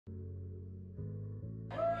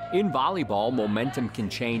In volleyball, momentum can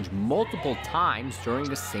change multiple times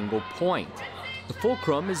during a single point. The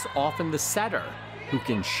fulcrum is often the setter, who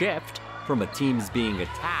can shift from a team's being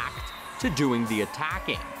attacked to doing the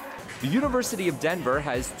attacking. The University of Denver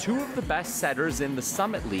has two of the best setters in the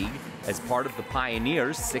Summit League as part of the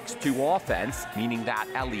Pioneers' 6-2 offense, meaning that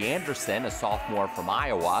Ellie Anderson, a sophomore from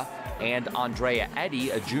Iowa, and Andrea Eddy,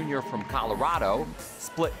 a junior from Colorado,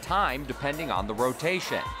 split time depending on the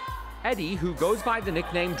rotation. Eddy, who goes by the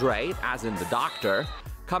nickname Dre, as in the doctor,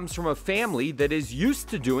 comes from a family that is used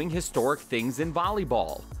to doing historic things in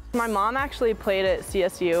volleyball. My mom actually played at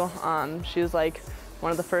CSU. She was like one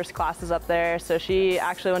of the first classes up there, so she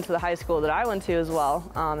actually went to the high school that I went to as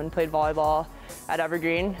well, and played volleyball at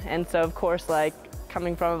Evergreen. And so of course, like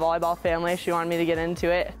coming from a volleyball family, she wanted me to get into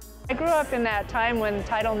it. I grew up in that time when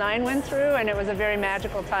Title IX went through, and it was a very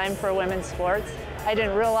magical time for women's sports. I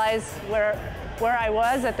didn't realize where I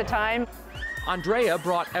was at the time. Andrea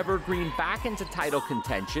brought Evergreen back into title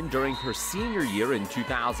contention during her senior year in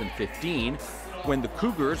 2015, when the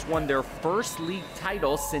Cougars won their first league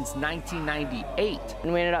title since 1998.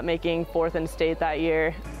 And we ended up making 4th in state that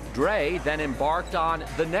year. Dre then embarked on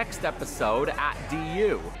the next episode at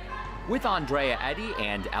DU. With Andrea Eddy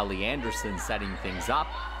and Ellie Anderson setting things up,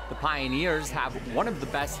 the Pioneers have one of the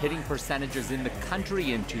best hitting percentages in the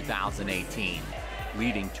country in 2018,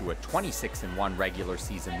 leading to a 26-1 regular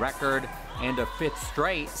season record and a 5th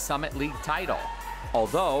straight Summit League title,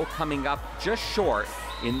 although coming up just short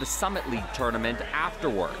in the Summit League tournament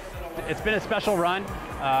afterward. It's been a special run.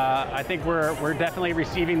 I think we're definitely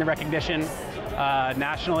receiving the recognition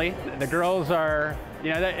nationally. The girls are,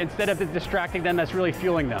 instead of distracting them, that's really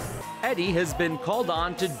fueling them. Eddy has been called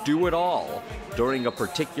on to do it all. During a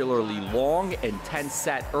particularly long and tense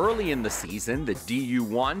set early in the season, the DU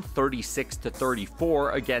won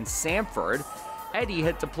 36-34 against Samford. Eddy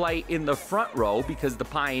had to play in the front row because the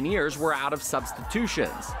Pioneers were out of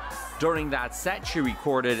substitutions. During that set, she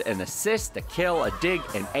recorded an assist, a kill, a dig,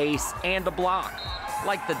 an ace, and a block.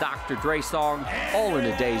 Like the Dr. Dre song, all in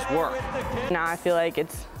a day's work. Now I feel like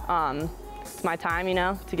it's my time,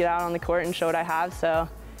 to get out on the court and show what I have, so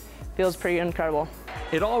it feels pretty incredible.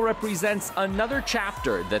 It all represents another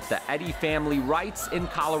chapter that the Eddy family writes in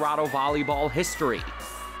Colorado volleyball history.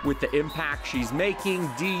 With the impact she's making,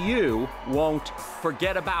 DU won't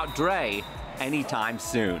forget about Dre anytime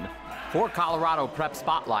soon. For Colorado Prep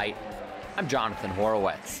Spotlight, I'm Jonathan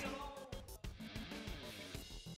Horowitz.